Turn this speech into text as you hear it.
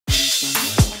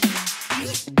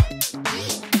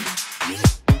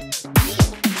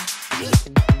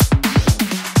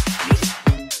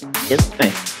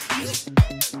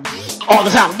all the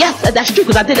time. Yes, that's true,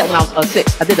 because I did that when I was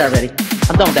 6. I did that already.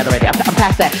 I'm done with that already. I'm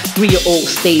past that 3-year-old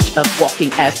stage of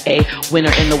walking as a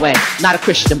winner in the way. Not a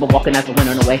Christian, but walking as a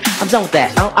winner in the way. I'm done with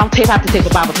that. I don't have to take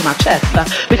the Bible to my chest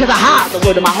because I hide the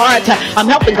word in my heart. I'm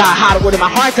helping God hide the word in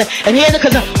my heart. And here,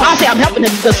 because I say I'm helping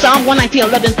him, because Psalm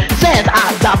 119:11 says,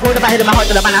 the word of my head in my heart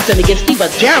that I might not sin against thee.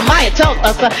 But Jeremiah tells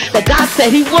us that God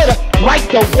said he would write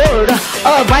the word,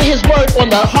 write his word on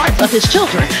the hearts of his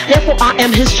children. Therefore, I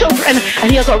am his children,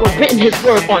 and he has already written his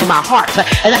word on my heart.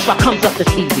 And that's why it comes up this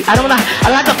easy. I don't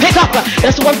have to pick up.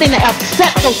 That's the one thing that upset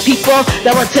those people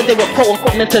that said they were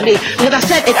quoting to me. Because I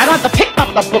said, I don't have to pick up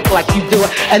the book like you do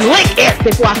and link it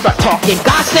before I start talking.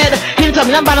 God said, he didn't tell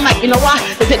me nothing about a mic. You know why?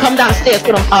 They said, come downstairs,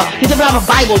 put them, he said, I have a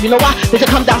Bible. You know why? They said,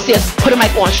 come downstairs, put a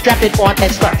mic on, strap it on, and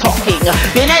start talking.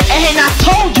 And I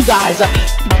told you guys,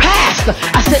 past,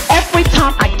 I said, every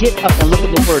time I get up and look at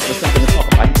the word for something to talk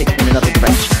about, he takes me in another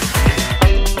direction.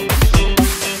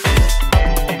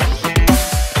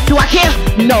 Do I care?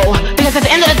 No, because at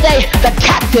the end of the day, the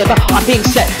captive are being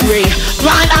set free.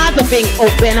 Blind eyes are being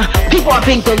opened. People are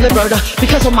being delivered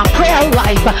because of my prayer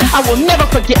life. I will never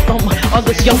forget of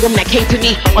this young woman that came to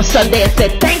me on Sunday and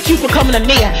said, thank you for coming to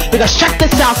me, because check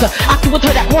this out. I was with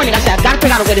her that morning. I said, I gotta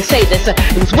figure out a way to say this. It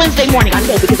was Wednesday morning, I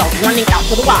know, because I was running out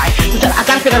to the Y. I said, I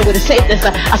gotta figure out a way to say this.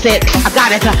 I said, I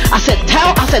got it. I said,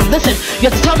 listen, you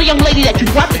have to tell the young lady that you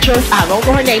brought to church. I don't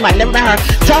know her name, I never met her.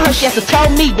 Tell her she has to tell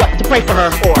me what to pray for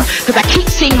her for, because I keep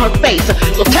seeing her face.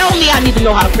 So tell me I need to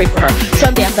know how to pray for her.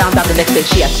 Sunday, I found out the next day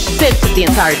she had spent the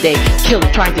entire day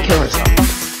trying to kill herself.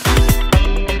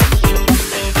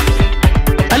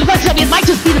 And if I tell you, it might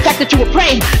just be the fact that you were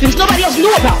praying because nobody else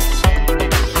knew about it.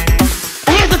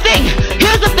 And here's the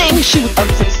thing, she was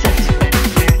unsuccessful.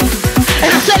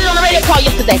 And I said it on the radio call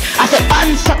yesterday. I said,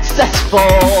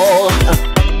 unsuccessful.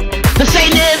 The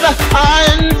saying is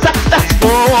unsuccessful.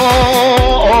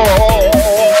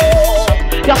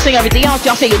 Y'all sing everything else.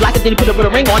 Y'all say you like it, then you put a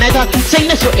ring on it. Sing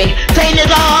this with me. Saying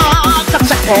is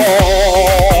unsuccessful.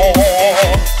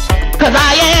 Cause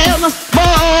I am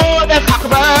more than a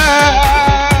conqueror.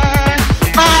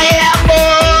 I am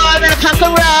more than a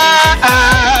conqueror.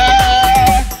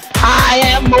 I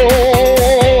am more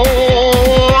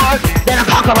than a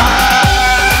conqueror.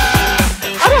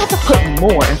 I don't have to put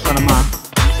more in front of mine.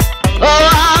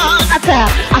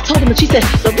 I told him, and she said,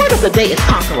 the word of the day is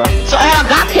conqueror. So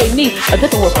God gave me a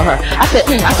different word for her. I said,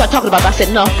 I started talking about it. I said,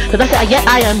 no, because I said, yet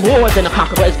I am more than a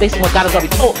conqueror. It's based on what God has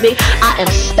already told me. I am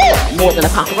still more than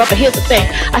a conqueror. But here's the thing.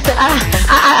 I said,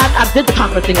 I did the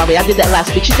conqueror thing already. I did that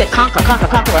last week. She said, conqueror.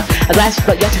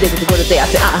 But yesterday was the word of the day. I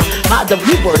said, the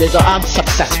root word is I'm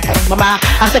successful.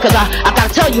 I said, because I got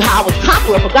to tell you how I was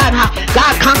conqueror for God, and how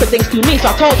God conquered things through me.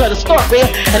 So I told her the story.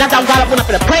 And after I got up, went up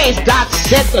in the praise, God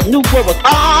said the new word was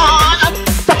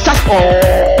unsuccessful.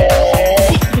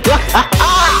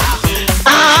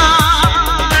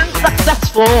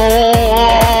 Unsuccessful.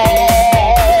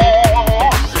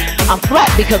 I'm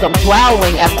flat because I'm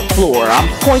growling at the floor. I'm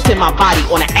pointing my body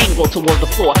on an angle towards the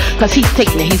floor because he's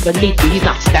taking it. He's beneath me. He's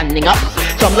not standing up.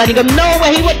 So I'm letting him know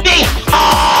where he would be.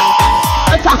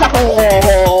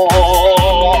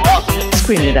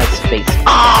 Screaming it at his face.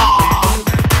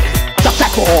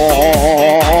 Successful.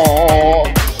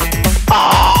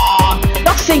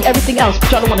 Sing everything else,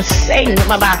 but y'all don't want to sing.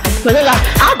 But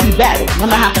I'll do battle.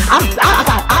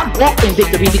 I walk in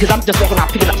victory because I'm just walking around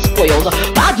picking up spoils.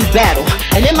 But I'll do battle.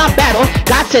 And in my battle,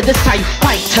 God said this is how you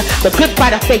fight. The good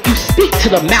fight of faith, you speak to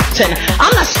the mountain.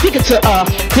 I'm not speaking to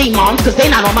demons because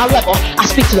they're not on my level. I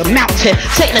speak to the mountain.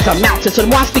 Satan is a mountain. So the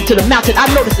more I speak to the mountain, I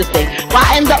notice this thing. When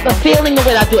I end up feeling the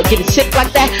way I do it, getting sick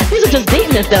like that, these are just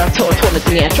demons that are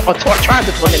tormenting me or trying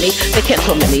to torment me. They can't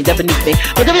torment me. They're beneath me.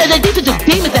 But these are just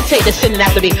demons that say they're sinning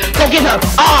after me. Go get her.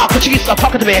 But you start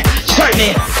talking to me. She's hurting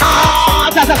me.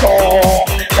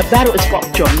 The battle is fought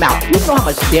with your mouth. You know how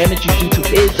much damage you do to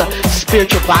his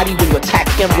spiritual body when you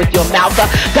attack him with your mouth.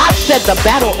 God said the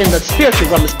battle in the spiritual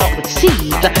realm is fought with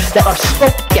seeds that are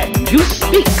spoken. You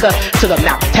speak to the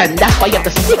mountain. That's why you have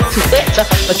to speak to it.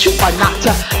 But you are not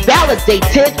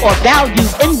validated or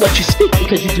valued in what you speak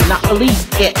because you do not believe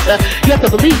it. You have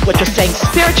to believe what you're saying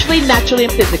spiritually, naturally,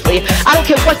 and physically. I don't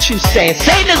care what you say.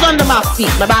 Satan is under my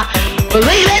feet.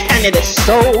 Believe it, and it is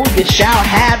so. You shall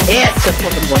have it. Of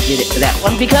course, I'm going to get it for that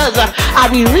one because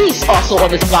I release also on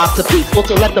this blog to people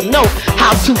to let them know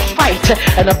how to fight.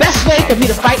 And the best way for me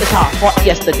to fight is how I fought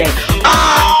yesterday.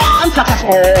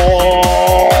 Unsuccessful.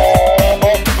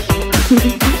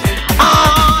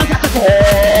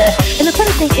 And the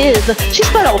funny thing is, she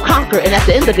started with conquer, and at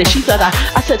the end of it, she said, I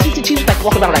said, she was like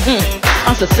walking around like,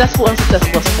 unsuccessful,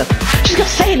 unsuccessful, unsuccessful. She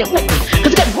kept saying it with me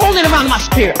because it kept rolling around in my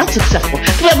spirit. Unsuccessful.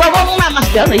 It kept rolling around in my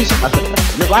spirit.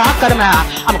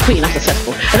 I'm a queen, I'm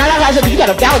successful. And I realized that you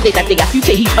gotta validate that thing. After you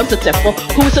say he's unsuccessful,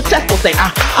 who is successful? Say,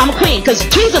 I'm a queen, because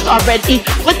Jesus already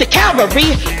went to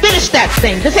Calvary, finished that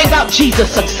thing. This ain't about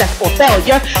Jesus' successful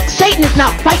failure. Satan is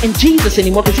not fighting Jesus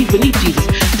anymore because he's beneath Jesus.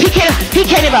 He can't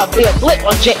even be a blip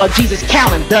on Jesus'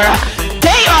 calendar.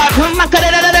 They are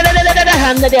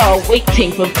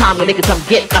waiting for the time when they can come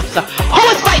get us. Who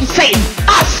is fighting Satan?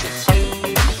 Us!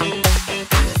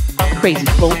 Crazy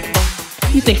fool.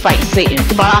 You think fighting Satan?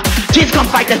 Jesus gonna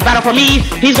fight this battle for me.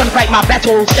 He's gonna fight my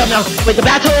battles. But the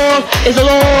battle is the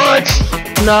Lord's.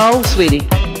 No, sweetie.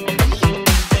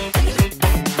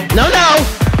 No.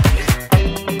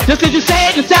 Just because you say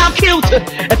it and sound cute,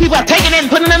 and people are taking it and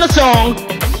putting it in a song.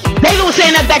 David was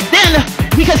saying that back then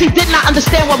because he did not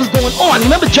understand what was going on.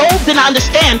 Remember, Job did not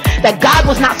understand that God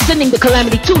was not sending the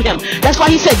calamity to him. That's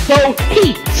why he said, though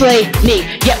he slay me,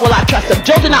 yet will I trust him.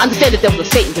 Job did not understand that there was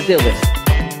a Satan to deal with.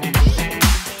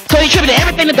 So he attributed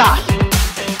everything to God.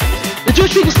 The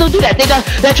Jewish people still do that. They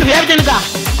attribute everything to God.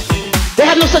 They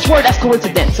have no such word as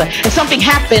coincidence. If something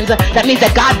happens, that means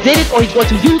that God did it or he's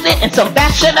going to use it in some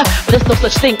fashion, but there's no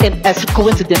such thing as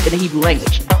coincidence in the Hebrew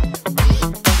language.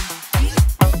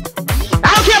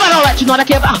 I don't care about all that, you know what I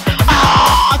care about?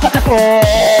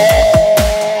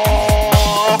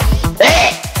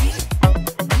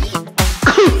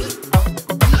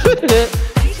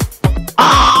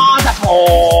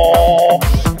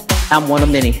 I'm one of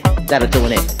many that are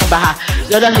doing it.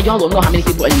 Y'all don't know how many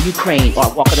people in Ukraine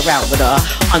are walking around with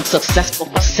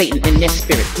unsuccessful Satan in their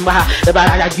spirit. You are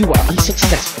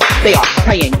unsuccessful. They are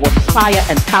praying with fire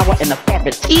and power and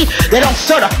authority. They don't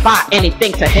certify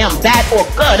anything to him, bad or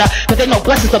good, because they know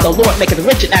blessings of the Lord make it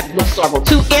rich and add no sorrow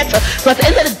to it. So at the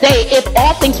end of the day, if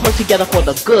all things work together for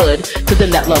the good to them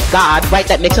that love God, right,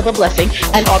 that makes up a blessing,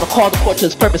 and are the called according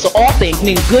to his purpose. So all things,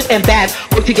 meaning good and bad,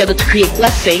 work together to create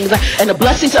blessings, and the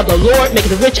blessings of the Lord make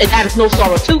it rich and add no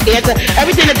sorrow to it.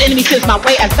 Everything that the enemy sends my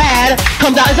way as bad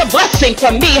comes out as a blessing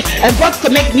for me and works to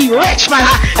make me rich,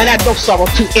 and add no sorrow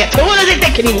to it. So what do they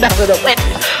think can he mess with it with?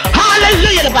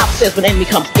 Hallelujah, the Bible says when the enemy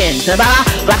comes in,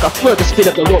 like a flood, the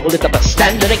Spirit of the Lord will lift up a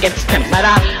standard against him.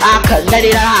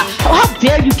 How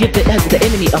dare you give the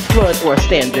enemy a flood or a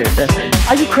standard?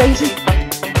 Are you crazy?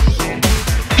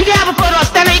 He can have a flood or a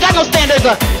standard, he got no standards.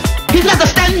 He's not the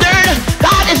standard.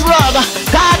 God is love.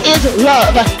 God is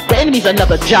love. The enemy's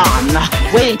another John,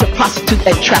 waiting to prostitute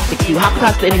and traffic you. How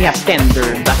can the enemy have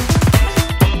standards?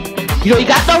 You know what you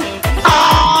got though?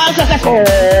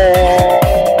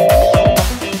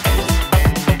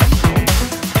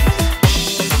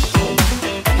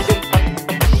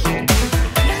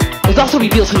 It also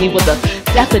reveals to me what the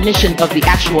definition of the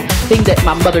actual thing that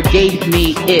my mother gave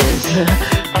me is.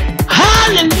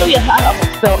 Hallelujah. I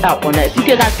almost fell out on that. If you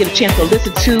guys get a chance to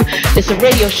listen to, it's a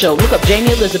radio show. Look up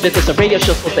Jamie Elizabeth. It's a radio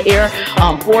show supposed to air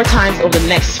 4 times over the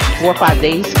next 4 or 5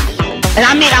 days. And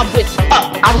I mean, I went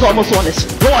up. I was almost on this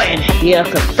floor in here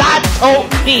because God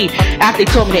told me, after he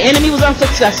told me the enemy was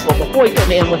unsuccessful, before he told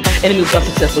me the enemy was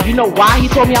unsuccessful. You know why he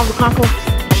told me I was a conqueror?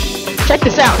 Check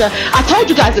this out. I told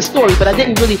you guys this story, but I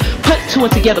didn't really put 2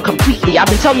 and together completely. I've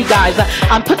been telling you guys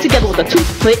I'm put together with a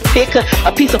toothpick,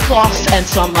 a piece of floss, and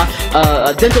some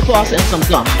dental floss and some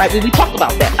gum. Right? We talked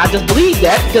about that. I just believe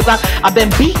that because I've been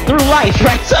beat through life,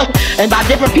 right? So, and by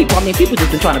different people. I mean, people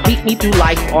just been trying to beat me through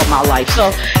life all my life.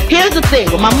 So here's the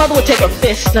thing: when my mother would take her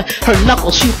fist, her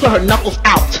knuckles, she would put her knuckles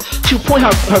out. She would point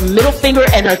her middle finger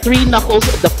and her 3 knuckles,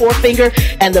 the forefinger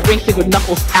and the ring finger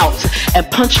knuckles out, and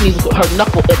punch me with her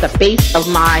knuckle at the base of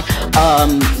my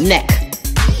neck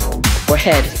or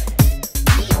head.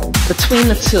 Between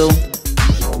the two,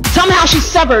 somehow she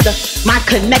severed my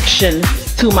connection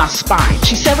to my spine.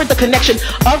 She severed the connection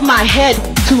of my head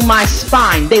to my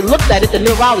spine. They looked at it, the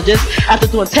neurologist, after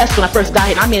doing tests when I first got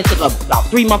here. I mean, it took about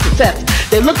 3 months of tests.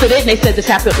 They looked at it and they said this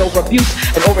happened over abuse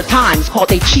and over time. It's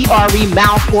called a GRE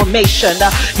malformation.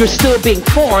 You're still being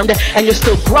formed and you're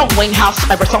still growing.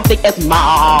 However, something is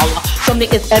mal. Something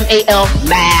is M-A-L,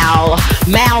 mal.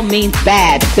 Mal means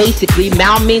bad. Basically,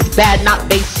 mal means bad, not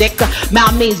basic.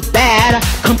 Mal means bad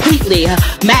completely.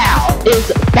 Mal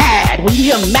is bad. When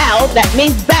you hear mal, that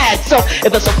means bad. So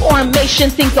if it's a formation,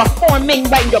 things are forming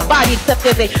right in your body, except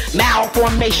there's a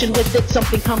malformation with it.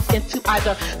 Something comes in to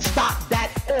either stop that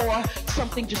or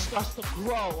something just starts to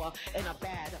grow in a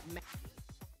bad manner.